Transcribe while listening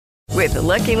With the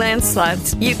Lucky Land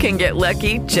Slots, you can get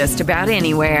lucky just about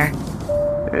anywhere.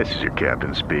 This is your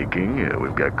captain speaking.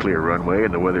 We've got clear runway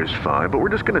and the weather's fine, but we're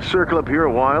just going to circle up here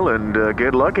a while and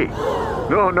get lucky.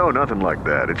 No, nothing like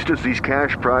that. It's just these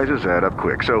cash prizes add up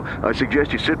quick. So I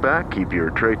suggest you sit back, keep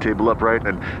your tray table upright,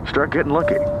 and start getting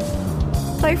lucky.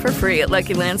 Play for free at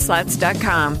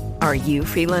LuckyLandSlots.com. Are you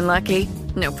feeling lucky?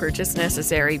 No purchase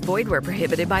necessary. Void where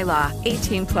prohibited by law.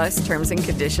 18 plus terms and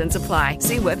conditions apply.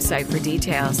 See website for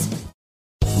details.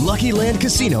 Lucky Land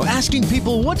Casino, asking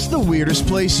people, what's the weirdest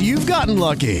place you've gotten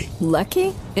lucky?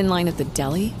 Lucky? In line at the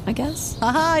deli, I guess?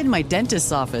 Aha, in my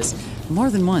dentist's office. More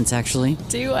than once, actually.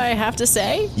 Do I have to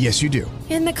say? Yes, you do.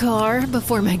 In the car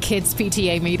before my kids'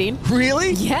 PTA meeting.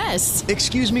 Really? Yes.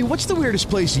 Excuse me, what's the weirdest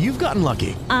place you've gotten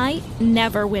lucky? I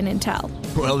never win and tell.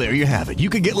 Well, there you have it. You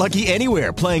can get lucky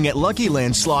anywhere, playing at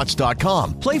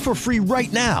LuckyLandSlots.com. Play for free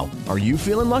right now. Are you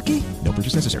feeling lucky? No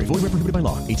purchase necessary. Void where prohibited by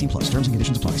law. 18 plus. Terms and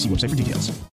conditions apply. See website for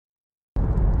details.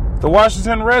 The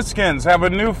Washington Redskins have a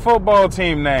new football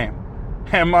team name,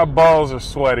 and my balls are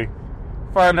sweaty.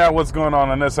 Find out what's going on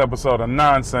in this episode of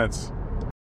Nonsense.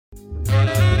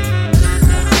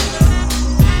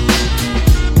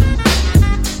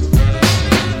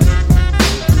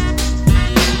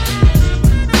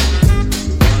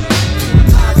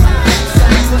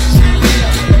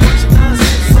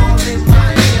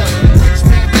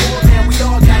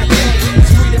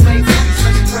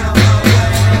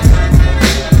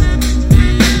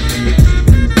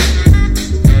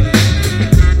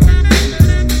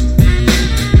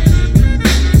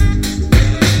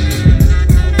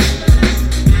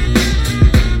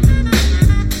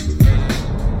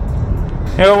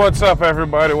 Yo, what's up,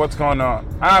 everybody? What's going on?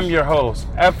 I'm your host,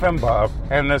 FM Bob,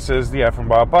 and this is the FM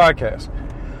Bob Podcast.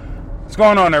 What's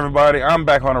going on, everybody? I'm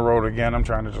back on the road again. I'm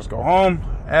trying to just go home,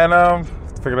 and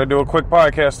figured I'd do a quick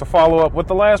podcast to follow up with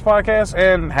the last podcast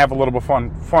and have a little bit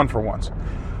of fun for once.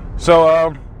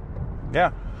 So,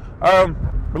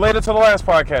 related to the last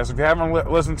podcast, if you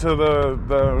haven't listened to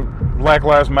the Black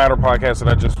Lives Matter podcast that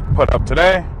I just put up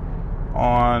today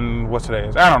on, what today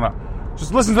is? I don't know.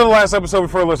 Just listen to the last episode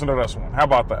before you listen to this one. How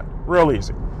about that? Real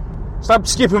easy. Stop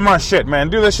skipping my shit, man.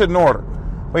 Do this shit in order.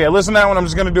 But yeah, listen to that one. I'm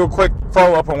just going to do a quick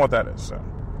follow-up on what that is. So,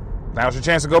 now's your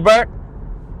chance to go back.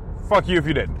 Fuck you if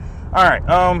you didn't. Alright,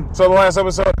 so the last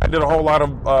episode, I did a whole lot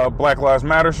of Black Lives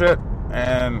Matter shit.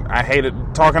 And I hate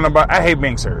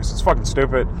being serious. It's fucking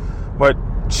stupid. But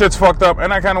shit's fucked up.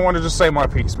 And I kind of want to just say my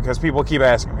piece because people keep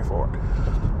asking me for it.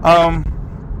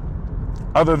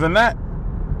 Other than that,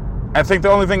 I think the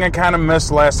only thing I kind of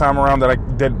missed last time around that I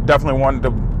definitely wanted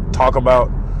to talk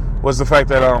about was the fact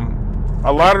that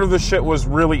a lot of the shit was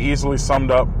really easily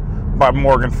summed up by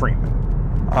Morgan Freeman.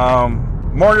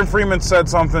 Morgan Freeman said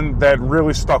something that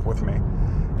really stuck with me.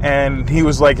 And he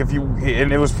was like,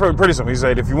 and it was pretty simple. He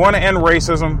said, if you want to end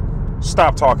racism,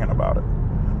 stop talking about it.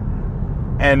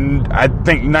 And I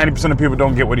think 90% of people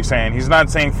don't get what he's saying. He's not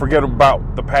saying forget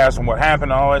about the past and what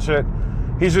happened and all that shit.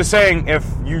 He's just saying if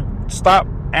you stop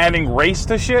adding race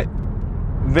to shit,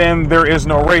 then there is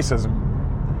no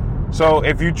racism. So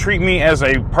if you treat me as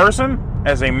a person,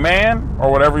 as a man, or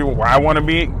whatever I want to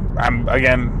be,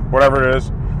 whatever it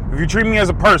is, if you treat me as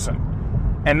a person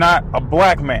and not a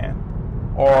black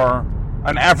man or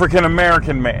an African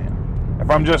American man, if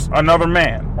I'm just another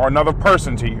man or another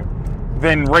person to you,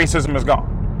 then racism is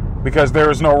gone because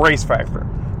there is no race factor.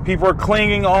 People are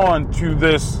clinging on to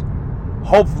this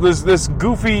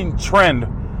goofy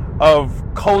trend of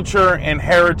culture and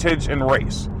heritage and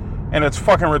race. And it's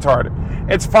fucking retarded.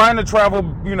 It's fine to travel,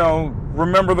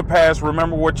 remember the past,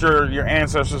 remember what your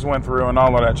ancestors went through and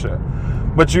all of that shit.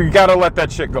 But you gotta let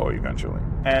that shit go eventually.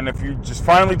 And if you just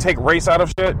finally take race out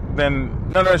of shit, then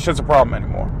none of that shit's a problem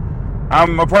anymore.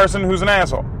 I'm a person who's an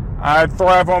asshole. I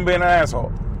thrive on being an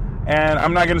asshole. And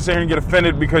I'm not gonna sit here and get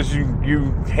offended because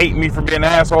you hate me for being an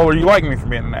asshole or you like me for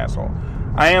being an asshole.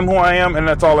 I am who I am, and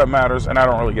that's all that matters, and I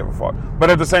don't really give a fuck. But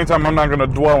at the same time, I'm not going to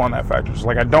dwell on that factor. Just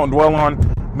like I don't dwell on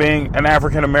being an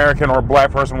African American or a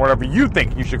black person, whatever you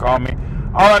think you should call me.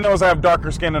 All I know is I have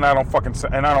darker skin, and I don't burn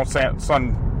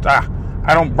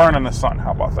in the sun.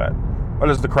 How about that? What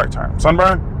is the correct term?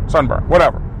 Sunburn? Sunburn.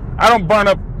 Whatever. I don't burn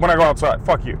up when I go outside.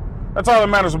 Fuck you. That's all that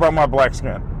matters about my black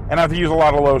skin. And I have to use a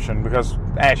lot of lotion because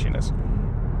ashiness.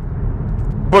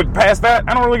 But past that,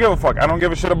 I don't really give a fuck. I don't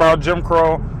give a shit about Jim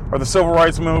Crow or the Civil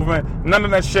Rights Movement. None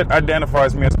of that shit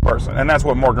identifies me as a person. And that's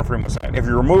what Morgan Freeman was saying. If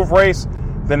you remove race,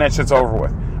 then that shit's over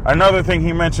with. Another thing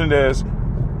he mentioned is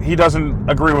he doesn't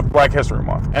agree with Black History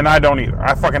Month. And I don't either.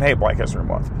 I fucking hate Black History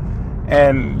Month.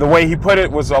 And the way he put it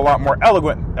was a lot more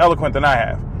eloquent than I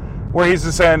have. Where he's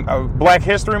just saying Black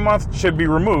History Month should be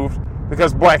removed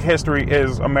because Black history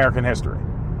is American history.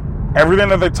 Everything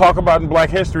that they talk about in Black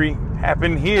history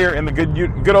happened here in the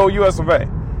good old US of A.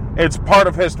 It's part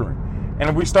of history. And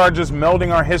if we start just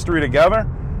melding our history together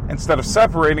instead of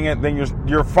separating it, then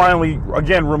you're finally,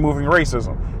 again, removing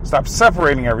racism. Stop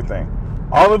separating everything.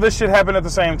 All of this shit happened at the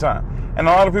same time. And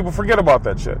a lot of people forget about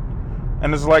that shit.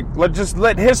 And it's like,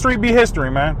 let history be history,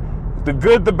 man. The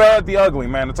good, the bad, the ugly,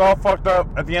 man. It's all fucked up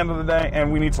at the end of the day,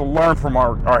 and we need to learn from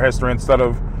our history instead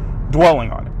of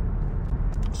dwelling on it.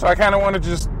 So I kind of want to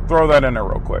just throw that in there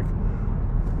real quick.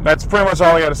 That's pretty much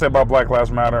all I got to say about Black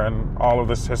Lives Matter and all of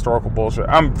this historical bullshit.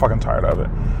 I'm fucking tired of it.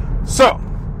 So,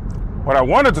 what I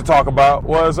wanted to talk about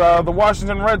was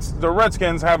the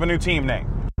Redskins have a new team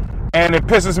name. And it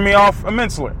pisses me off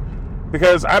immensely.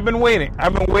 Because I've been waiting,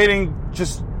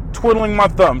 just twiddling my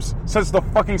thumbs since the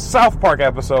fucking South Park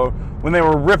episode when they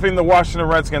were ripping the Washington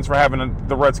Redskins for having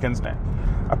the Redskins name.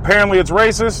 Apparently it's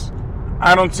racist.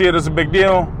 I don't see it as a big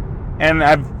deal. And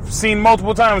I've seen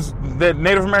multiple times that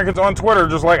Native Americans on Twitter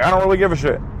just like, I don't really give a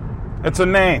shit. It's a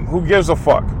name. Who gives a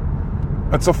fuck?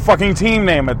 It's a fucking team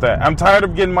name at that. I'm tired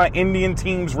of getting my Indian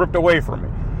teams ripped away from me.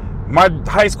 My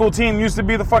high school team used to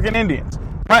be the fucking Indians.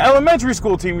 My elementary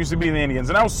school team used to be the Indians,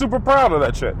 and I was super proud of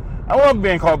that shit. I loved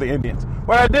being called the Indians.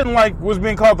 What I didn't like was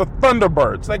being called the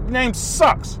Thunderbirds. That name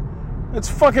sucks. It's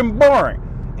fucking boring.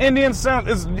 Indians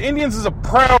is a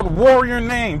proud warrior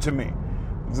name to me.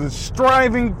 It's a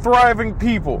striving, thriving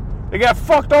people. They got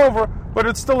fucked over, but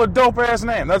it's still a dope-ass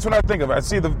name. That's what I think of. I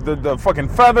see the fucking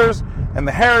feathers and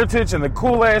the heritage and the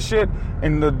cool-ass shit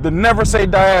and the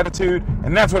never-say-die attitude,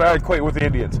 and that's what I equate with the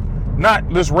Indians.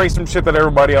 Not this racist shit that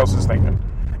everybody else is thinking.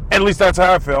 At least that's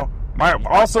how I feel.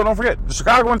 Also, don't forget, the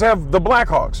Chicagoans have the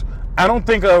Blackhawks. I don't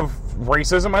think of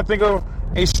racism. I think of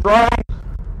a strong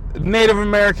Native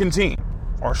American team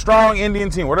or a strong Indian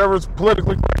team, whatever is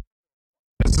politically correct.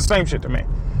 It's the same shit to me.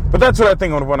 But that's what I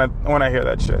think of when I hear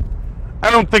that shit. I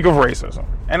don't think of racism.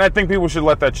 And I think people should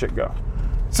let that shit go.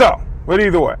 So, but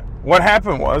either way, what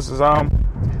happened was the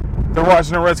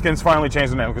Washington Redskins finally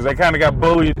changed the name because they kind of got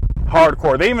bullied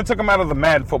hardcore. They even took them out of the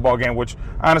Madden football game, which,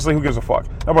 honestly, who gives a fuck?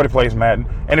 Nobody plays Madden.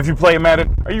 And if you play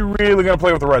Madden, are you really going to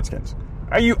play with the Redskins?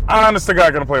 Are you honest to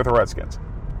God going to play with the Redskins?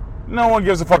 No one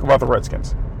gives a fuck about the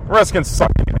Redskins. The Redskins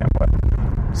suck any damn way.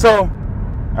 So,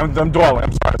 I'm dwelling.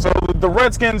 I'm sorry. So, the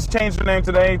Redskins changed their name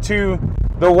today to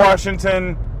the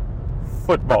Washington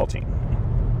Football Team.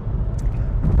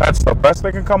 That's the best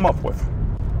they can come up with,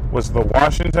 was the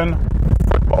Washington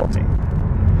Football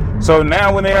Team. So,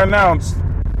 now when they are announced,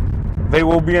 they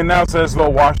will be announced as the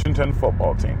Washington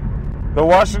Football Team. The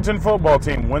Washington Football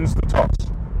Team wins the toss.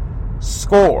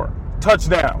 Score,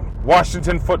 touchdown,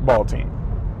 Washington Football Team.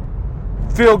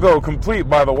 Field goal complete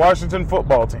by the Washington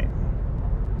Football Team.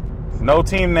 No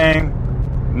team name,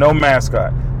 no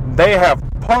mascot. They have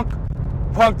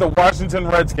punked the Washington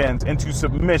Redskins into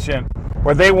submission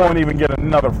where they won't even get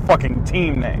another fucking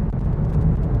team name.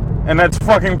 And that's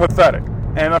fucking pathetic.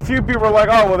 And a few people are like,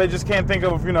 oh, well, they just can't think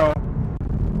of,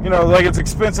 like it's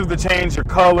expensive to change your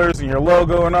colors and your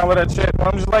logo and all of that shit. Well,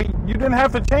 I'm just like, you didn't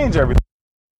have to change everything.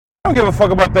 I don't give a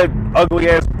fuck about that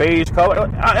ugly-ass beige color.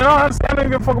 And honestly, I don't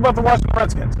even give a fuck about the Washington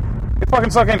Redskins. They fucking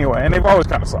suck anyway, and they've always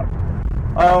kind of sucked.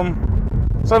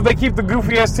 So if they keep the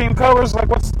goofy-ass team colors, like,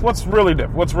 what's really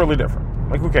different? What's really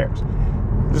different? Like, who cares?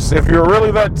 Just, if you're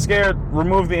really that scared,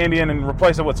 remove the Indian and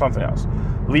replace it with something else.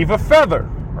 Leave a feather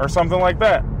or something like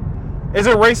that. Is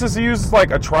it racist to use, like,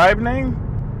 a tribe name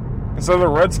instead of the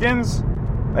Redskins?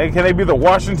 Like, can they be the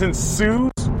Washington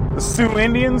Sioux? The Sioux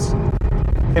Indians?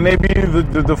 Can they be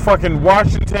the fucking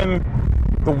Washington,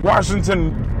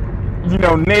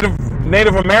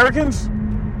 Native Americans?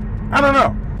 I don't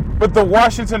know. But the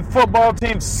Washington Football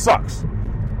Team sucks.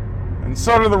 And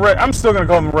so do the I'm still going to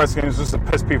call them the Redskins just to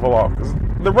piss people off. Because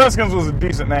the Redskins was a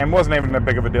decent name. It wasn't even that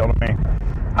big of a deal to me.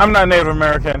 I'm not Native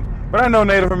American, but I know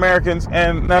Native Americans,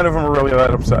 and none of them are really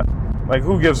that upset. Like,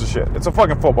 who gives a shit? It's a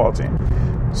fucking football team.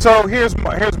 So here's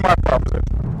my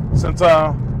proposition. Since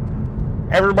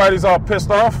everybody's all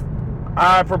pissed off,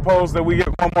 I propose that we get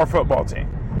one more football team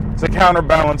to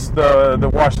counterbalance the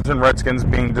Washington Redskins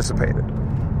being dissipated.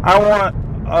 I want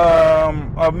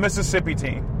a Mississippi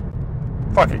team.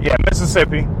 Fuck it, yeah,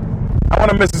 Mississippi. I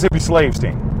want a Mississippi Slaves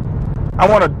team. I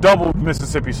want a double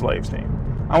Mississippi Slaves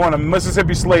team. I want a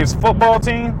Mississippi Slaves football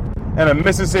team and a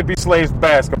Mississippi Slaves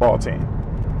basketball team.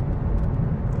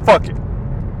 Fuck it.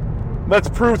 Let's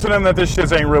prove to them that this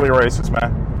shit ain't really racist,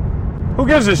 man. Who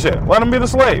gives a shit? Let them be the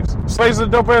slaves. Slaves is a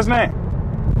dope-ass name.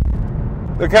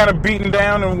 They're kind of beaten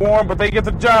down and warm, but they get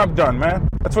the job done, man.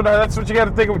 That's what you got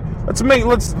to think of. Let's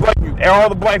all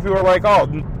the black people are like, oh,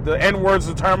 the N-word's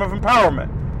the term of empowerment.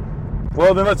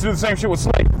 Well, then let's do the same shit with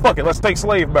slave. Fuck it, let's take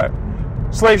slave back.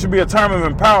 Slave should be a term of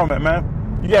empowerment,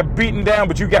 man. You got beaten down,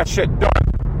 but you got shit done.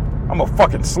 I'm a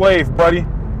fucking slave, buddy.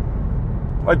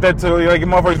 Like that to like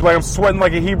motherfuckers like I'm sweating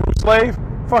like a Hebrew slave.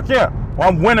 Fuck yeah. Well,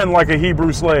 I'm winning like a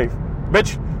Hebrew slave,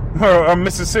 bitch. Or a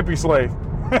Mississippi slave.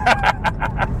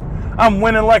 I'm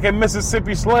winning like a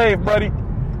Mississippi slave, buddy.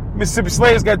 Mississippi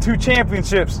slaves got 2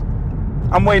 championships.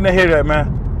 I'm waiting to hear that,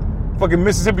 man. Fucking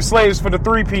Mississippi slaves for the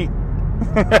 3-peat.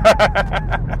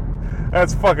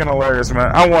 That's fucking hilarious,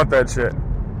 man. I want that shit.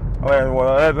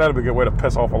 Well, that'd be a good way to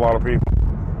piss off a lot of people.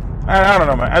 I don't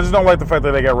know, man. I just don't like the fact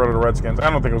that they got rid of the Redskins. I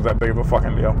don't think it was that big of a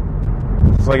fucking deal.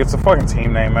 It's like, it's a fucking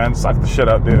team name, man. Suck the shit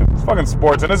up, dude. It's fucking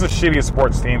sports, and it's the shittiest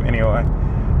sports team anyway.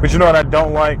 But you know what I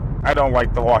don't like? I don't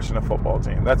like the Washington football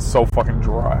team. That's so fucking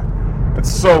dry.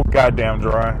 It's so goddamn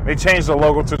dry. They changed the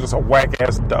logo to just a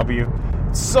whack-ass W.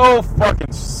 It's so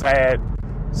fucking sad.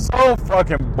 So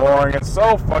fucking boring. It's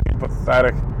so fucking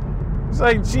pathetic. It's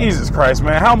like, Jesus Christ,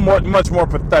 man. How much more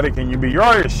pathetic can you be? You're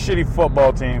already a shitty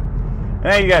football team. And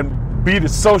now you got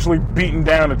socially beaten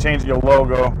down to changing your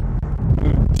logo,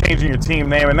 changing your team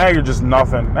name, and now you're just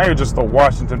nothing. Now you're just the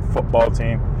Washington football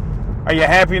team. Are you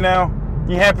happy now?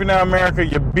 You happy now, America?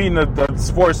 You're beating the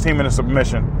sports team into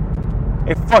submission.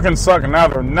 They fucking suck, and now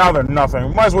they're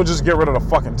nothing. Might as well just get rid of the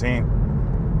fucking team.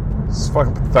 It's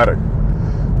fucking pathetic.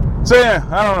 So yeah,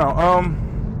 I don't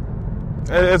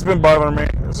know. It's been bothering me.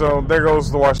 So there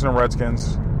goes the Washington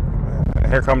Redskins.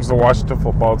 Here comes the Washington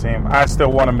football team. I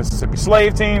still want a Mississippi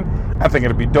slave team. I think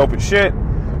it'd be dope as shit.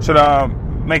 Should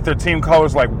make their team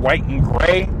colors like white and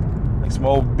gray, like some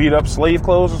old beat up slave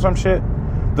clothes or some shit.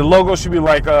 The logo should be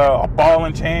like a ball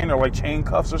and chain or like chain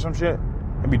cuffs or some shit.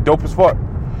 It'd be dope as fuck.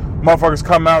 Motherfuckers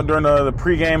come out during the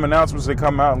pregame announcements. They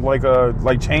come out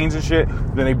like chains and shit.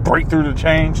 Then they break through the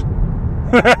chains.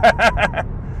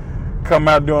 Come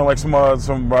out doing like some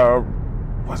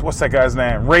what's that guy's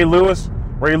name? Ray Lewis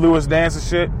dance and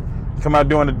shit. Come out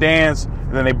doing the dance,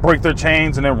 and then they break their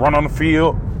chains and then run on the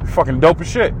field. Fucking dope as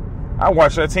shit. I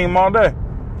watch that team all day.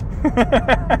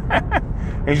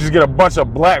 And you just get a bunch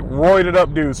of black roided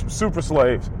up dudes, some super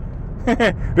slaves. They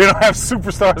don't have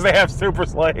superstars, they have super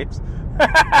slaves.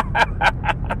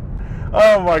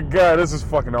 Oh my god, this is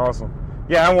fucking awesome.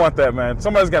 Yeah, I want that, man.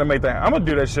 Somebody's got to make that. I'm gonna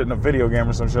do that shit in a video game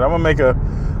or some shit. I'm gonna make a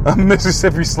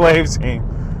Mississippi slave team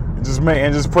and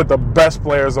just put the best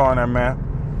players on there,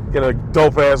 man. Get a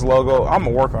dope ass logo. I'm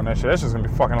gonna work on that shit. That's just gonna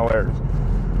be fucking hilarious.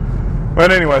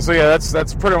 But anyway, so yeah,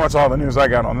 that's pretty much all the news I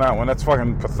got on that one. That's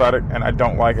fucking pathetic, and I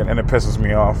don't like it, and it pisses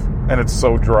me off, and it's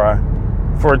so dry.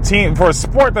 For a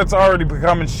sport that's already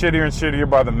becoming shittier and shittier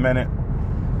by the minute.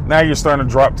 Now you're starting to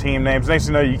drop team names. Next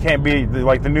thing you know, you can't be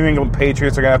like the New England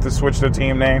Patriots are gonna have to switch their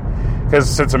team name because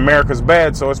since America's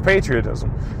bad, so is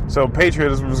patriotism. So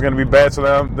patriotism is gonna be bad, so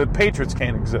now the Patriots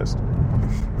can't exist.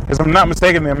 If I'm not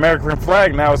mistaken, the American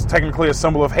flag now is technically a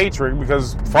symbol of hatred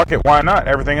because fuck it, why not?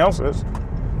 Everything else is.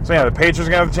 So yeah, the Patriots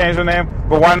are gonna have to change their name,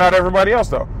 but why not everybody else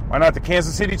though? Why not the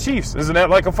Kansas City Chiefs? Isn't that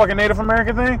like a fucking Native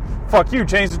American thing? Fuck you,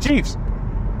 change the Chiefs.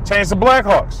 Change the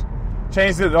Blackhawks.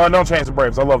 Don't change the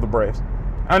Braves. I love the Braves.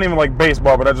 I don't even like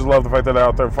baseball, but I just love the fact that they're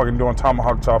out there fucking doing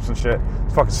tomahawk chops and shit.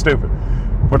 It's fucking stupid.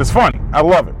 But it's funny. I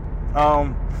love it.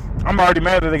 I'm already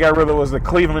mad that they got rid of the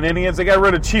Cleveland Indians. They got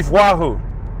rid of Chief Wahoo.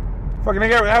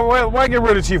 Why get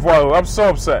rid of Chief Wahoo? I'm so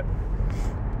upset.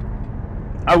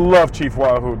 I love Chief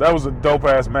Wahoo. That was a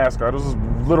dope-ass mascot. It was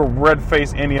this little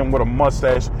red-faced Indian with a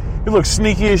mustache. He looked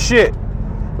sneaky as shit.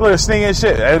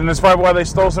 And that's probably why they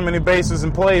stole so many bases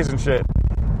and plays and shit.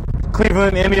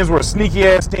 Cleveland Indians were a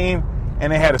sneaky-ass team.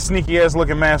 And they had a sneaky-ass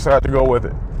looking mascot to go with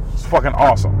it. It's fucking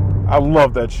awesome. I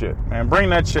love that shit, man.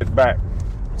 Bring that shit back.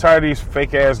 I'm tired of these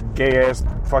fake-ass, gay-ass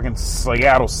fucking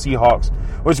Seattle Seahawks.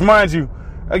 Which, mind you,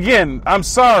 again, I'm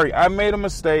sorry. I made a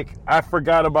mistake. I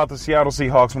forgot about the Seattle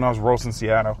Seahawks when I was roasting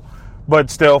Seattle.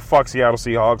 But still, fuck Seattle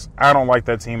Seahawks. I don't like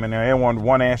that team in there. They won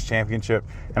one-ass championship.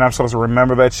 And I'm supposed to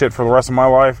remember that shit for the rest of my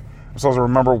life. I'm supposed to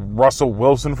remember Russell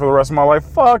Wilson for the rest of my life.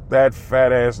 Fuck that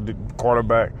fat-ass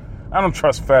quarterback. I don't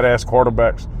trust fat-ass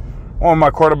quarterbacks. I want my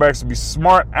quarterbacks to be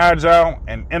smart, agile,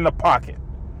 and in the pocket.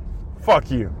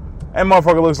 Fuck you. That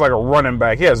motherfucker looks like a running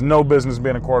back. He has no business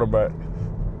being a quarterback.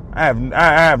 I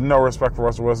have no respect for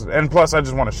Russell Wilson. And plus, I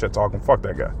just want to shit talk him. Fuck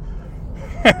that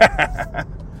guy.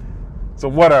 So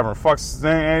whatever.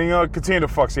 And continue to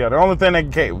fuck Seattle. The only thing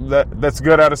that's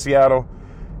good out of Seattle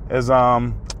is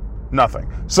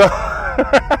nothing. So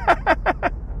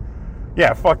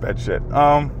yeah, fuck that shit.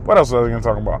 What else are we gonna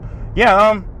talk about?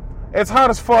 Yeah, it's hot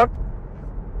as fuck.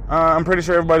 I'm pretty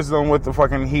sure everybody's done with the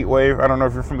fucking heat wave. I don't know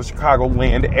if you're from the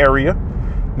Chicagoland area,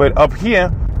 but up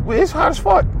here, it's hot as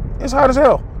fuck. It's hot as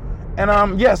hell.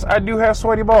 And yes, I do have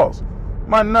sweaty balls.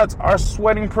 My nuts are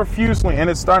sweating profusely, and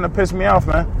it's starting to piss me off,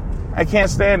 man. I can't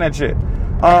stand that shit.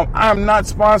 I'm not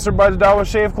sponsored by the Dollar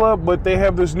Shave Club, but they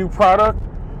have this new product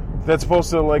that's supposed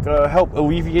to like help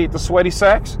alleviate the sweaty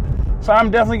sacks. So I'm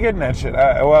definitely getting that shit.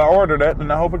 I ordered it,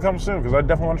 and I hope it comes soon because I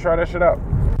definitely want to try that shit out.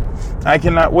 I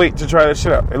cannot wait to try that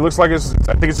shit out. It looks like I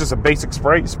think it's just a basic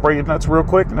spray. You spray your nuts real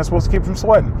quick, and that's supposed to keep from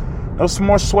sweating. Those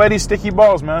more sweaty, sticky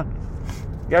balls, man.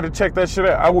 You got to check that shit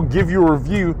out. I will give you a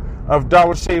review of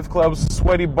Dollar Shave Club's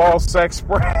sweaty ball sack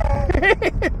spray.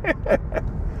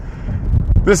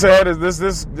 This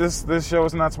show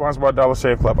is not sponsored by Dollar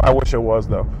Shave Club. I wish it was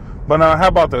though. But how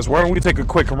about this? Why don't we take a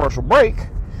quick commercial break?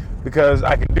 Because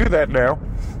I can do that now,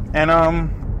 and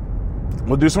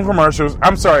we'll do some commercials.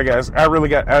 I'm sorry, guys. I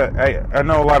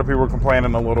know a lot of people are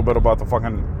complaining a little bit about the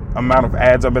fucking amount of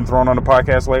ads I've been throwing on the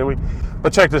podcast lately.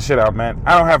 But check this shit out, man.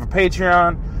 I don't have a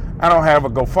Patreon. I don't have a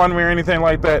GoFundMe or anything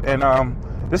like that. And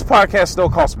this podcast still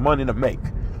costs money to make.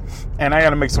 And I got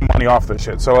to make some money off this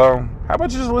shit. So how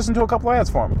about you just listen to a couple ads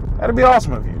for me? That'd be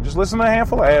awesome of you. Just listen to a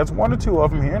handful of ads, 1 or 2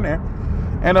 of them here and there.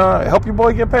 And help your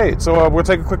boy get paid. So we'll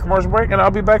take a quick commercial break, and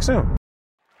I'll be back soon.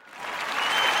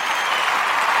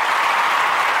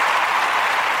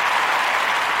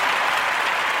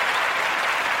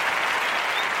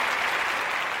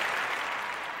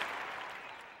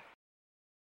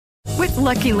 With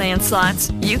Lucky Land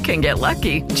Slots, you can get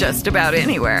lucky just about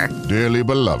anywhere. Dearly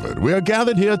beloved, we are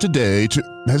gathered here today to...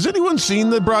 Has anyone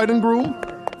seen the bride and groom?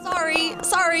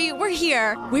 Sorry, we're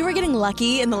here. We were getting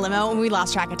lucky in the limo, and we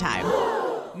lost track of time.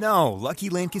 No, Lucky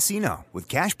Land Casino, with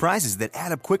cash prizes that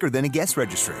add up quicker than a guest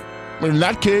registry. In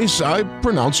that case, I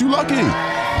pronounce you lucky.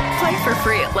 Play for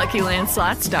free at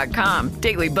LuckyLandSlots.com.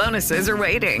 Daily bonuses are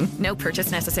waiting. No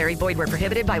purchase necessary. Void where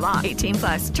prohibited by law.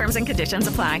 18+. Terms and conditions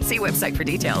apply. See website for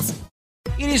details.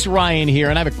 It is Ryan here,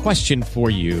 and I have a question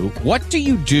for you. What do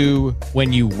you do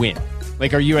when you win?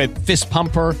 Like, are you a fist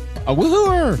pumper, a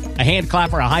woohooer, a hand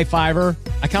clapper, a high fiver?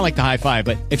 I kind of like the high five,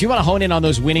 but if you want to hone in on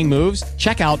those winning moves,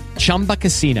 check out Chumba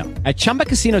Casino. At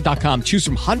ChumbaCasino.com, choose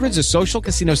from hundreds of social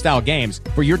casino-style games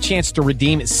for your chance to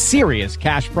redeem serious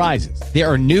cash prizes. There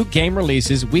are new game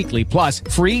releases weekly, plus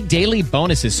free daily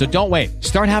bonuses, so don't wait.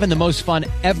 Start having the most fun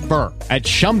ever at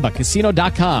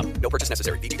ChumbaCasino.com. No purchase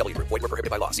necessary. VGW. Void where prohibited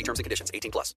by law. See terms and conditions.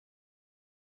 18+.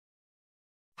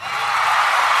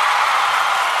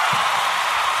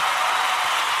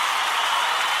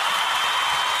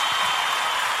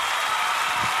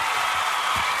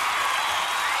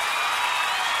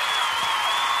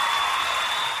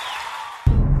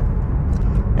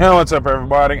 Hey, what's up,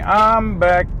 everybody? I'm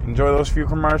back. Enjoy those few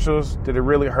commercials. Did it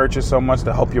really hurt you so much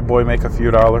to help your boy make a few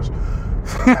dollars?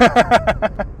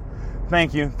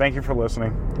 Thank you for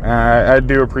listening. I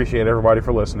do appreciate everybody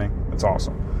for listening. It's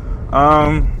awesome.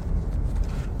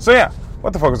 So yeah,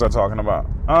 what the fuck was I talking about?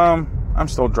 I'm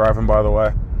still driving, by the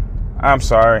way. I'm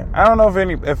sorry. I don't know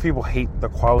if people hate the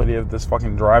quality of this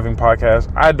fucking driving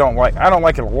podcast. I don't like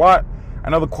it a lot. I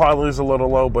know the quality is a little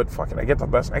low, but fuck it, I get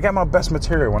my best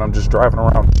material when I'm just driving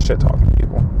around shit talking to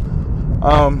people.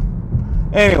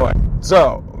 Anyway,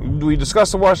 so we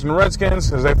discussed the Washington Redskins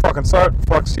because they fucking suck.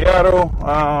 Fuck Seattle.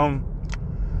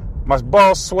 My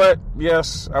balls sweat.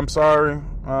 Yes, I'm sorry.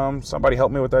 Somebody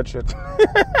help me with that shit.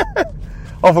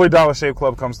 Hopefully Dollar Shave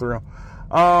Club comes through.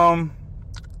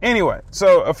 Anyway,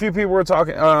 so a few people were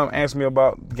talking, asked me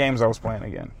about games I was playing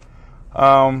again.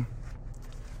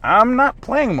 I'm not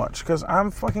playing much because I'm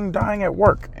fucking dying at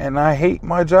work and I hate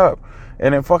my job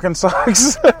and it fucking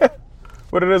sucks.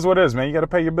 But it is what it is, man. You got to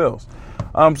pay your bills.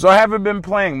 So I haven't been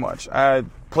playing much. I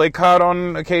play COD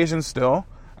on occasion still.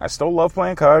 I still love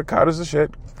playing COD. COD is the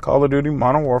shit. Call of Duty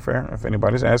Modern Warfare, if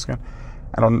anybody's asking.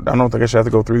 I don't think I should have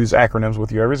to go through these acronyms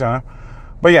with you every time.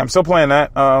 But yeah, I'm still playing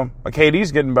that. My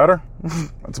KD's getting better.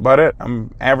 That's about it.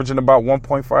 I'm averaging about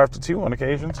 1.5 to 2 on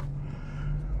occasions.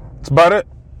 That's about it.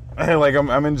 Hey, like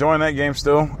I'm enjoying that game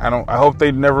still. I hope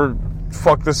they never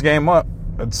fuck this game up.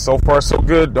 It's so far so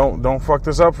good. Don't fuck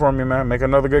this up for me, man. Make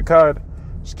another good COD.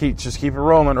 Just keep it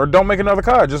rolling, or don't make another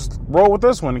COD. Just roll with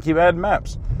this one and keep adding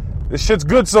maps. This shit's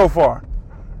good so far.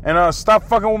 And stop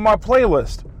fucking with my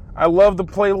playlist. I love the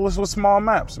playlist with small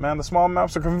maps, man. The small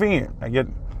maps are convenient. I get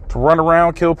to run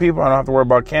around, kill people. I don't have to worry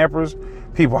about campers,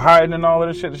 people hiding and all of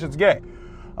this shit. This shit's gay.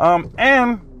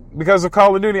 And because of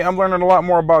Call of Duty, I'm learning a lot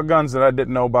more about guns that I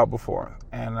didn't know about before.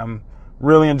 And I'm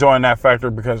really enjoying that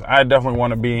factor because I definitely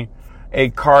want to be a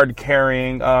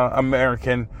card-carrying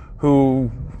American who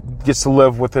gets to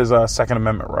live with his Second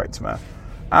Amendment rights, man.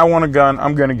 I want a gun.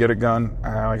 I'm going to get a gun.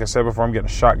 Like I said before, I'm getting a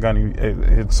shotgun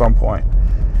at some point.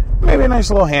 Maybe a nice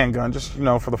little handgun, just,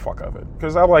 for the fuck of it.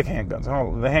 Because I like handguns.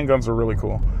 The handguns are really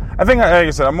cool. I think, like I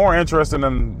said, I'm more interested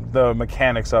in the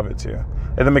mechanics of it, too.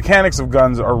 And the mechanics of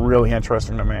guns are really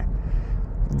interesting to me.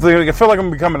 I feel like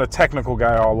I'm becoming a technical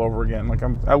guy all over again. Like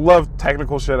I love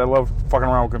technical shit. I love fucking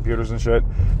around with computers and shit.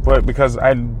 But because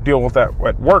I deal with that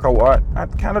at work a lot, I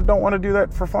kind of don't want to do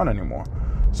that for fun anymore.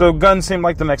 So guns seem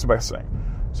like the next best thing.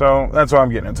 So that's why I'm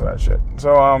getting into that shit.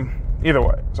 So either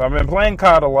way. So I've been playing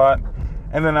COD a lot.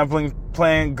 And then I've been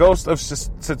playing Ghost of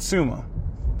Tsushima.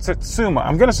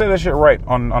 I'm going to say that shit right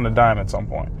on the dime at some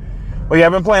point. But yeah,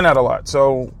 I've been playing that a lot.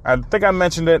 So I think I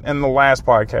mentioned it in the last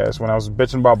podcast when I was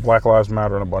bitching about Black Lives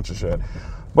Matter and a bunch of shit.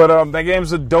 But that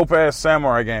game's a dope-ass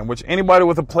samurai game, which anybody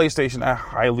with a PlayStation, I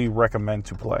highly recommend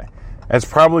to play. It's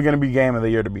probably going to be game of the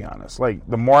year, to be honest. Like,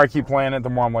 the more I keep playing it, the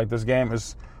more I'm like, this game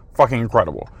is fucking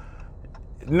incredible.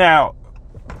 Now,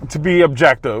 to be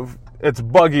objective, it's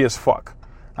buggy as fuck.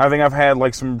 I think I've had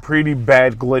like some pretty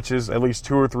bad glitches at least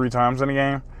 2 or 3 times in the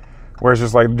game where it's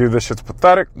just like, dude, this shit's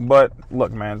pathetic. But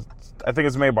look, man, I think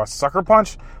it's made by Sucker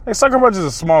Punch. Like, Sucker Punch is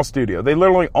a small studio. They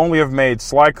literally only have made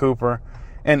Sly Cooper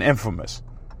and Infamous.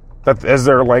 That as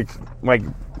their like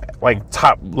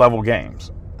top level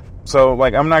games. So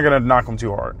like, I'm not gonna knock them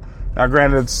too hard. Now,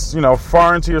 granted, it's, you know,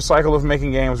 far into your cycle of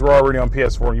making games. We're already on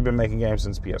PS4. You've been making games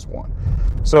since PS1.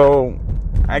 So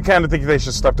I kind of think they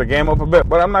should step the game up a bit,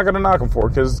 but I'm not going to knock them for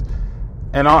it because,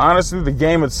 in all honesty, the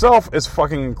game itself is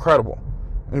fucking incredible.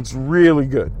 It's really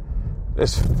good.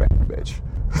 This fat bitch.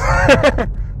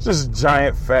 It's just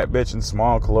giant fat bitch in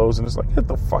small clothes, and it's like, get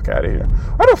the fuck out of here.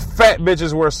 Why do fat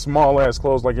bitches wear small-ass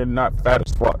clothes like you're not fat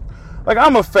as fuck? Like,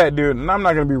 I'm a fat dude, and I'm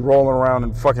not going to be rolling around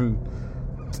in fucking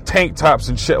tank tops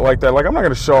and shit like that. Like, I'm not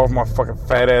going to show off my fucking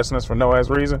fat assness for no ass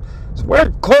reason. Just wear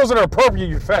clothes that are appropriate,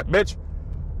 you fat bitch.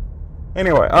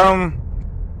 Anyway, what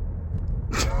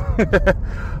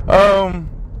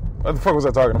the fuck was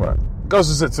I talking about?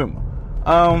 Ghost of Tsushima.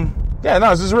 Yeah, no,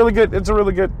 it's just really good. It's a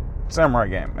really good samurai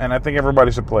game, and I think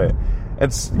everybody should play it.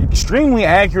 It's extremely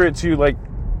accurate to like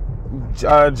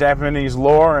Japanese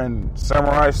lore and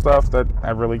samurai stuff that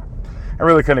I really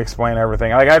couldn't explain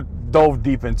everything. Like, I dove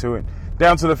deep into it,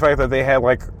 down to the fact that they had,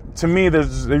 like, to me, there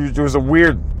was a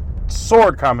weird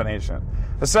sword combination.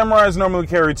 The samurais normally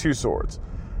carry 2 swords.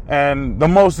 And the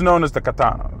most known is the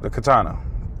katana. The katana.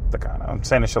 I'm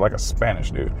saying this shit like a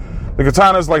Spanish dude. The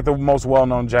katana is like the most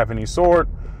well-known Japanese sword.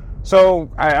 So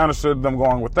I understood them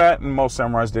going with that, and most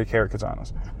samurais did carry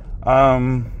katanas.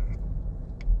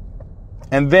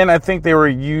 And then I think they were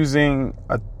using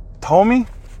a tomi,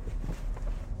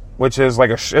 which is like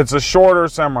it's a shorter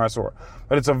samurai sword.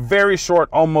 But it's a very short,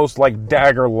 almost like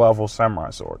dagger-level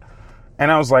samurai sword.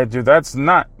 And I was like, dude, that's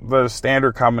not the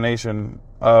standard combination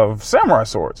of samurai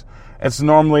swords. It's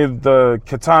normally the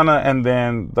katana and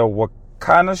then the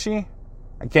wakanashi.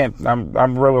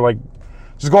 I'm really like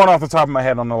just going off the top of my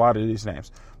head on a lot of these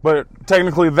names. But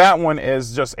technically that one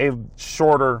is just a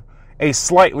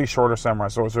slightly shorter samurai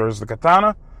sword. So there's the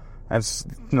katana, that's,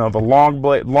 you know, the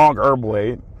longer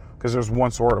blade, because there's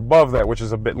one sword above that which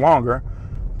is a bit longer.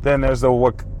 Then there's the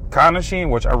wakanashi,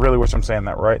 which I really wish I'm saying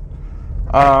that right,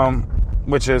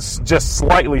 which is just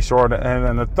slightly shorter, and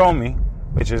then the tomi,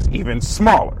 which is even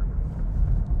smaller.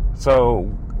 So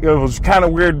it was kind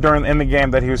of weird in the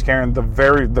game that he was carrying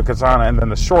the katana and then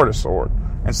the shortest sword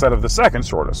instead of the second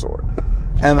shortest sword.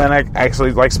 And then I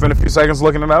actually spent a few seconds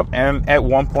looking it up, and at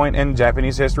one point in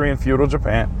Japanese history in feudal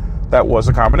Japan, that was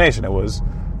a combination. It was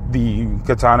the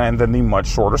katana and then the much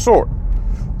shorter sword.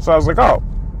 So I was like, oh,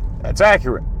 that's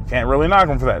accurate. Can't really knock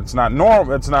them for that. It's not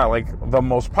normal. It's not like the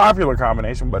most popular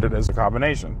combination, but it is a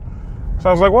combination. So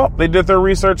I was like, well, they did their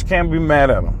research. Can't be mad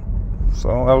at them. So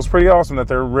that was pretty awesome that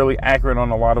they're really accurate on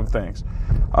a lot of things.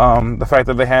 The fact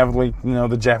that they have, like, you know,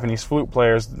 the Japanese flute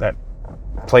players that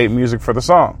played music for the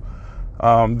song.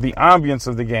 The ambience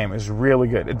of the game is really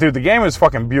good. Dude, the game is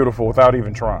fucking beautiful without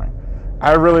even trying.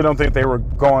 I really don't think they were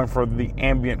going for the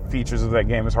ambient features of that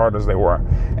game as hard as they were.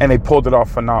 And they pulled it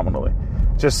off phenomenally.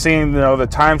 Just seeing, you know, the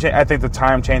time change, I think the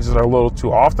time changes are a little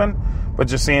too often, but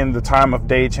just seeing the time of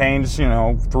day change, you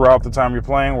know, throughout the time you're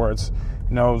playing, where it's,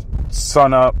 you know,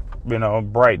 sun up, you know,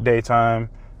 bright daytime,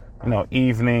 you know,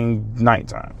 evening,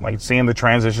 nighttime. Like, seeing the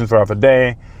transitions throughout the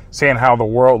day, seeing how the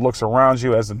world looks around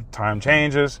you as the time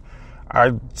changes.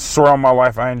 I swear on my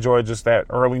life, I enjoy just that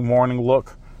early morning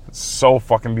look. It's so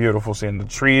fucking beautiful, seeing the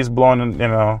trees blowing, you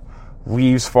know,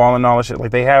 leaves falling, all that shit.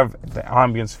 Like, they have the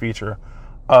ambience feature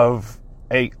of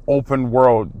a open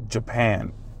world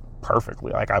Japan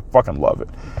perfectly. Like, I fucking love it.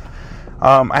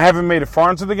 I haven't made it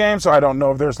far into the game, so I don't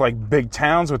know if there's like big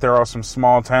towns, but there are some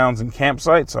small towns and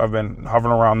campsites. So I've been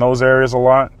hovering around those areas a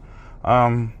lot.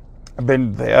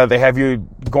 They have you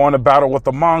going to battle with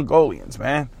the Mongolians,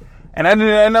 man. And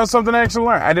that was something I actually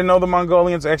learned. I didn't know the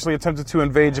Mongolians actually attempted to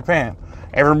invade Japan.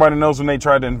 Everybody knows when they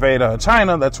tried to invade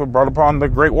China, that's what brought upon the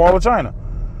Great Wall of China.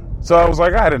 So I was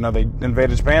like, I didn't know they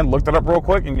invaded Japan. Looked it up real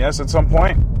quick, and yes, at some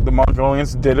point, the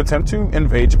Mongolians did attempt to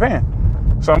invade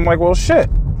Japan. So I'm like, well, shit.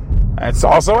 It's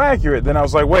also accurate. Then I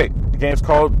was like, wait, the game's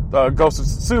called Ghost of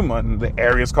Tsushima, and the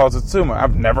area's called Satsuma.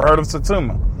 I've never heard of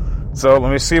Satsuma. So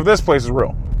let me see if this place is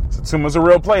real. Satsuma's a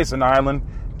real place, an island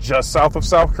just south of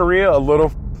South Korea, a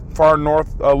little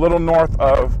north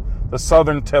of the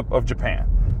southern tip of Japan.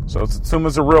 So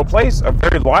Satsuma's a real place, a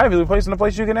very lively place, and a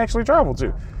place you can actually travel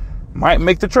to. Might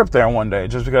make the trip there one day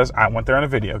just because I went there in a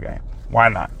video game. Why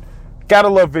not? Gotta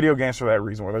love video games for that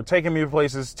reason, where they're taking me to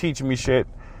places, teaching me shit,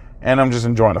 and I'm just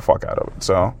enjoying the fuck out of it.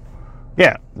 So,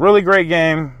 yeah, really great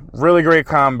game, really great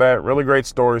combat, really great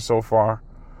story so far.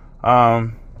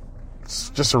 It's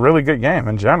just a really good game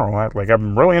in general. I've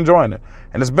been really enjoying it.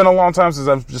 And it's been a long time since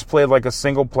I've just played like a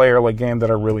single player game that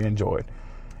I really enjoyed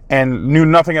and knew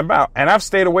nothing about. And I've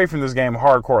stayed away from this game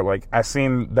hardcore. Like, I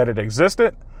seen that it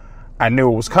existed. I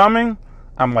knew it was coming.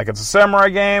 I'm like, it's a samurai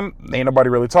game. Ain't nobody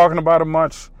really talking about it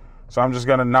much. So I'm just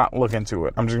going to not look into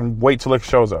it. I'm just going to wait till it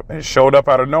shows up. And it showed up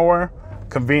out of nowhere.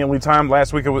 Conveniently timed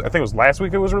last week. I think it was last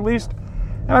week it was released.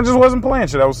 And I just wasn't playing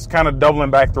shit. I was kind of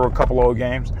doubling back through a couple old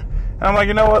games. And I'm like,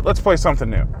 you know what? Let's play something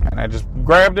new. And I just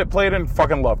grabbed it, played it, and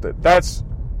fucking loved it. That's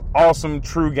awesome,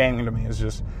 true gaming to me. It's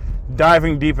just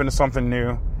diving deep into something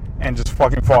new and just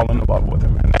fucking falling in love with it,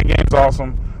 man. That game's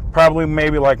awesome. Probably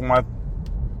maybe like my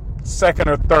second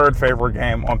or third favorite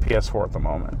game on PS4 at the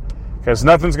moment. Because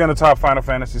nothing's going to top Final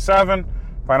Fantasy VII.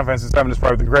 Final Fantasy VII is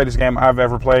probably the greatest game I've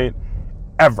ever played.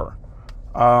 Ever.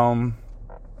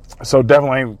 So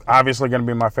definitely, obviously going to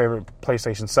be my favorite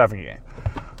PlayStation 7 game.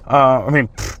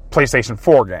 PlayStation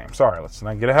 4 game. Sorry, let's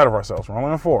not get ahead of ourselves. We're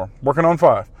only on 4. Working on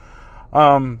 5.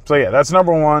 So yeah, that's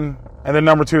number 1. And then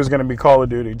number 2 is going to be Call of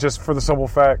Duty. Just for the simple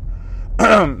fact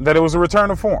that it was a return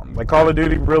to form. Like, Call of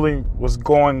Duty really was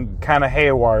going kind of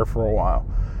haywire for a while.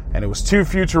 And it was too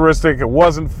futuristic. It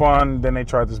wasn't fun. Then they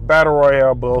tried this Battle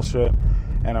Royale bullshit.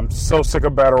 And I'm so sick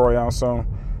of Battle Royale. So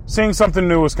seeing something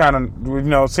new was kind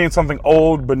of, seeing something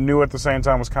old but new at the same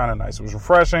time was kind of nice. It was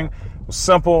refreshing. It was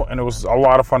simple. And it was a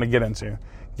lot of fun to get into.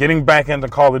 Getting back into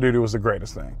Call of Duty was the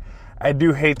greatest thing. I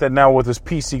do hate that now with this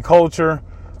PC culture,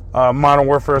 Modern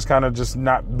Warfare is kind of just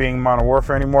not being Modern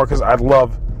Warfare anymore, because I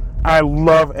love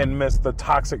and miss the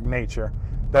toxic nature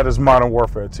that is Modern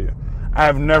Warfare 2. I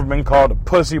have never been called a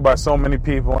pussy by so many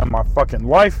people in my fucking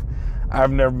life. I've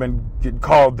never been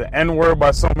called the N-word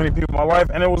by so many people in my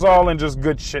life, and it was all in just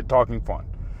good shit talking fun.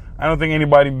 I don't think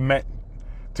anybody meant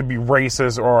to be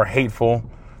racist or hateful.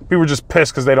 People were just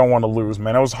pissed because they don't want to lose,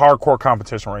 man. It was hardcore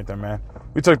competition right there, man.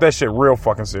 We took that shit real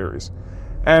fucking serious.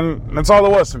 And that's all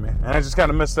it was to me. And I just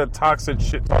kind of missed that toxic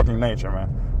shit-talking nature, man.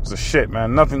 It was a shit,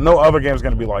 man. No other game's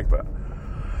going to be like that.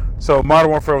 So Modern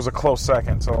Warfare was a close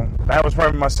second. So that was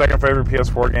probably my second favorite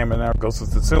PS4 game, and now Ghost of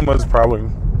Tsushima is probably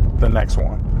the next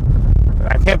one.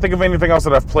 I can't think of anything else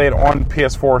that I've played on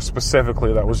PS4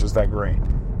 specifically that was just that great.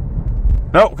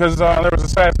 No, because there was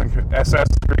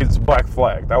Assassin's Creed's Black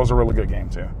Flag. That was a really good game,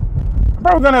 too. I'm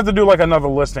probably going to have to do, another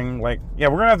listing. We're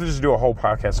going to have to just do a whole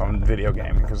podcast on video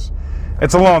gaming, because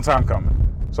it's a long time coming.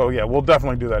 So, yeah, we'll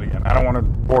definitely do that again. I don't want to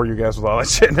bore you guys with all that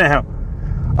shit now.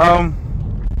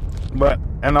 But,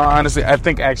 in all honesty, I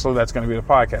think actually that's going to be the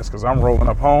podcast, because I'm rolling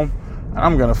up home, and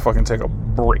I'm going to fucking take a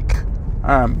break.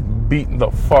 I'm beating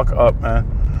the fuck up, man.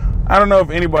 I don't know if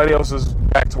anybody else is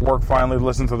back to work finally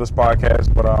listening to this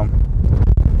podcast, but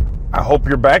I hope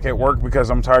you're back at work, because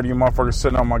I'm tired of you motherfuckers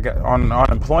sitting on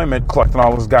unemployment collecting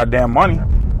all this goddamn money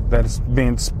that's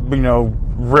being,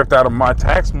 ripped out of my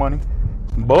tax money.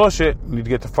 Bullshit. You need to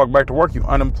get the fuck back to work, you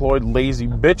unemployed, lazy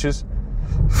bitches.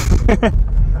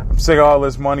 I'm sick of all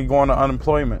this money going to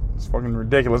unemployment. It's fucking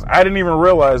ridiculous. I didn't even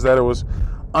realize that it was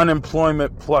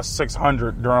unemployment plus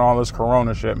 600 during all this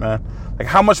corona shit, man.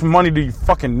 How much money do you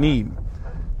fucking need?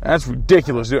 That's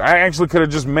ridiculous, dude. I actually could have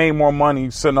just made more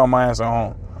money sitting on my ass at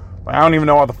home. I don't even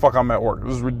know why the fuck I'm at work.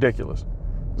 This is ridiculous.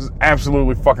 This is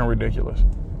absolutely fucking ridiculous.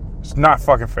 It's not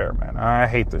fucking fair, man. I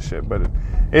hate this shit, but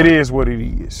it is what it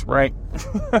is, right?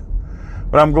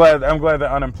 But I'm glad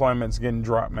that unemployment's getting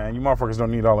dropped, man. You motherfuckers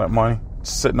don't need all that money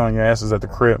just sitting on your asses at the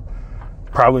crib.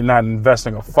 Probably not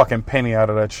investing a fucking penny out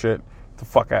of that shit. Get the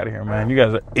fuck out of here, man. You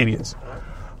guys are idiots.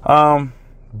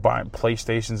 Buying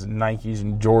PlayStations and Nikes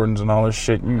and Jordans and all this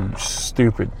shit. You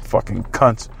stupid fucking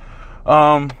cunts.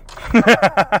 And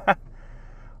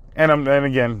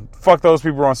again, fuck those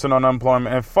people who are sitting on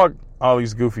unemployment, and fuck all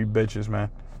these goofy bitches, man.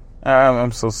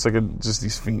 I'm so sick of just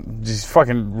these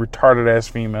fucking retarded ass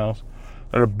females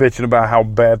that are bitching about how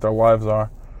bad their lives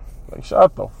are. Like,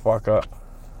 shut the fuck up.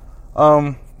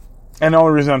 And the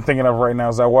only reason I'm thinking of right now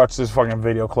is I watched this fucking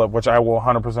video clip, which I will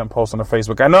 100% post on the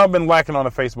Facebook. I know I've been lacking on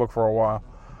the Facebook for a while.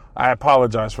 I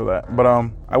apologize for that. But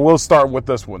I will start with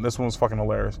this one. This one was fucking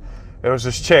hilarious. It was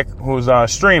this chick who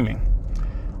was streaming.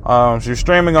 She was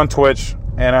streaming on Twitch,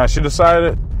 and she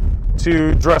decided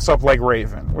to dress up like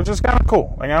Raven, which is kind of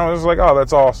cool. Like, I was like, oh,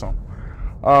 that's awesome.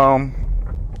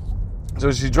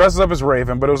 So she dresses up as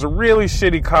Raven, but it was a really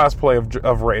shitty cosplay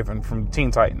of Raven from Teen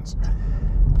Titans.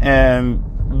 And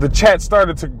the chat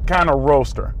started to kind of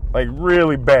roast her, like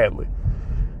really badly.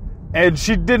 And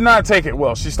she did not take it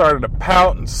well. She started to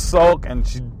pout and sulk, and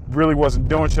she really wasn't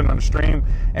doing shit on the stream.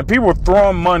 And people were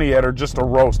throwing money at her just to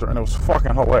roast her, and it was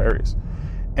fucking hilarious.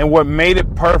 And what made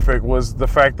it perfect was the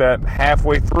fact that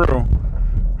halfway through,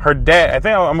 her dad, I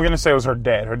think I'm going to say it was her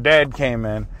dad came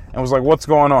in and was like, what's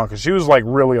going on? Because she was like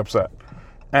really upset.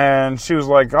 And she was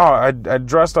like, oh, I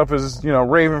dressed up as,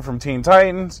 Raven from Teen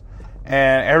Titans,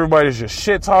 and everybody's just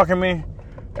shit-talking me.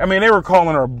 I mean, they were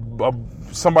calling her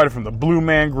somebody from the Blue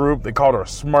Man Group. They called her a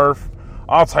Smurf.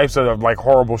 All types of, like,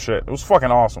 horrible shit. It was fucking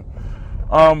awesome.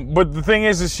 But the thing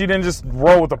is she didn't just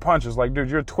roll with the punches. Like, dude,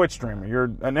 you're a Twitch streamer. You're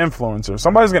an influencer.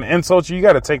 Somebody's going to insult you. You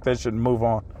got to take that shit and move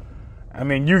on. I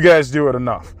mean, you guys do it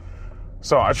enough.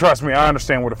 So, trust me, I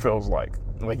understand what it feels like.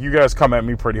 Like, you guys come at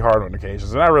me pretty hard on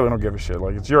occasions, and I really don't give a shit.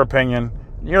 Like, it's your opinion.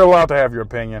 You're allowed to have your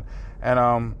opinion.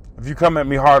 And if you come at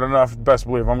me hard enough, best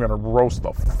believe I'm going to roast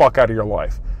the fuck out of your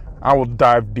life. I will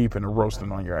dive deep into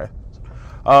roasting on your ass.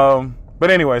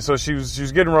 But anyway, so she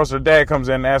was getting roasted. Her dad comes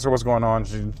in and asks her what's going on.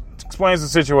 She explains the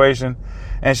situation,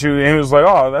 and he was like,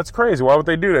 oh, that's crazy. Why would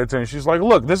they do that to me? She's like,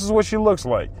 look, this is what she looks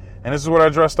like, and this is what I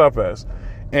dressed up as.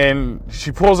 And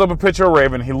she pulls up a picture of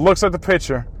Raven. He looks at the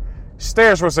picture,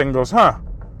 stares for a second, goes, huh?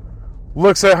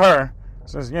 Looks at her,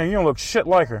 says, yeah, you don't look shit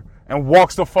like her, and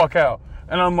walks the fuck out.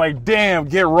 And I'm like, damn,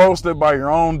 get roasted by your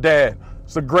own dad.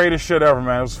 It's the greatest shit ever,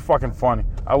 man. It was fucking funny.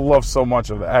 I love so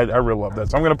much of that. I really love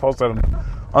that. So I'm going to post that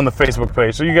on the Facebook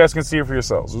page so you guys can see it for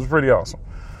yourselves. It was pretty awesome.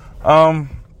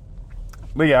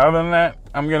 But yeah, other than that,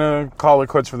 I'm going to call it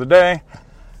quits for the day.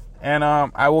 And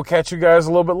I will catch you guys a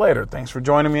little bit later. Thanks for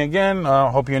joining me again.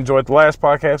 Hope you enjoyed the last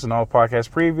podcast and all the podcasts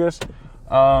previous.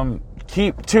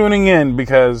 Keep tuning in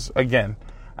because, again,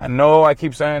 I know I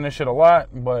keep saying this shit a lot,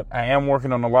 but I am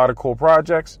working on a lot of cool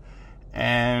projects,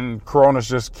 and Corona's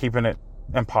just keeping it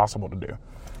impossible to do.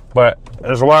 But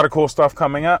there's a lot of cool stuff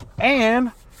coming up,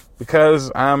 and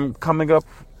because I'm coming up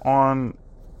on,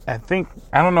 I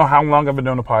don't know how long I've been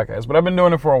doing the podcast, but I've been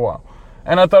doing it for a while.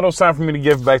 And I thought it was time for me to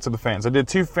give back to the fans. I did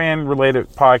 2 fan-related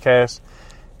podcasts,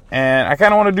 and I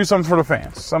kind of want to do something for the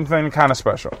fans, something kind of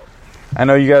special. I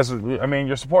know you guys,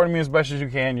 you're supporting me as best as you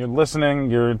can. You're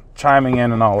listening, you're chiming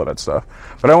in and all of that stuff.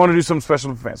 But I want to do something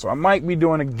special for fans. So I might be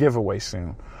doing a giveaway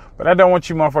soon. But I don't want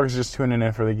you motherfuckers just tuning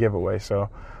in for the giveaway. So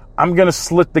I'm going to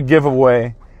slit the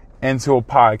giveaway into a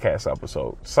podcast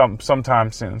episode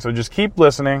sometime soon. So just keep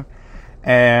listening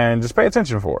and just pay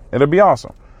attention for it. It'll be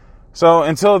awesome. So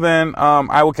until then,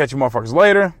 I will catch you motherfuckers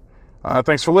later.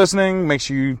 Thanks for listening. Make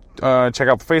sure you check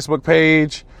out the Facebook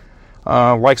page.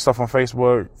 Like stuff on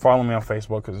Facebook, follow me on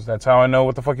Facebook, because that's how I know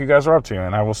what the fuck you guys are up to.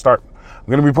 And I'm going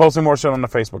to be posting more shit on the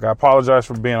Facebook. I apologize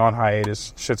for being on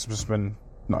hiatus. Shit's just been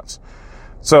nuts.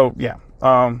 So, yeah.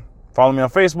 Follow me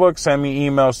on Facebook. Send me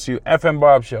emails to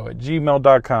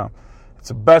fmbobshow@gmail.com. It's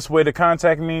the best way to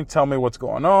contact me. Tell me what's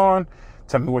going on.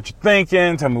 Tell me what you're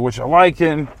thinking. Tell me what you're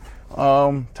liking.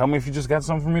 Tell me if you just got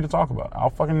something for me to talk about.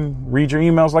 I'll fucking read your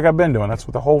emails like I've been doing. That's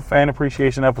what the whole fan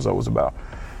appreciation episode was about.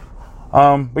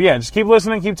 But yeah, just keep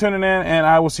listening, keep tuning in, and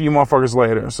I will see you motherfuckers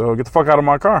later. So get the fuck out of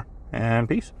my car, and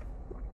peace.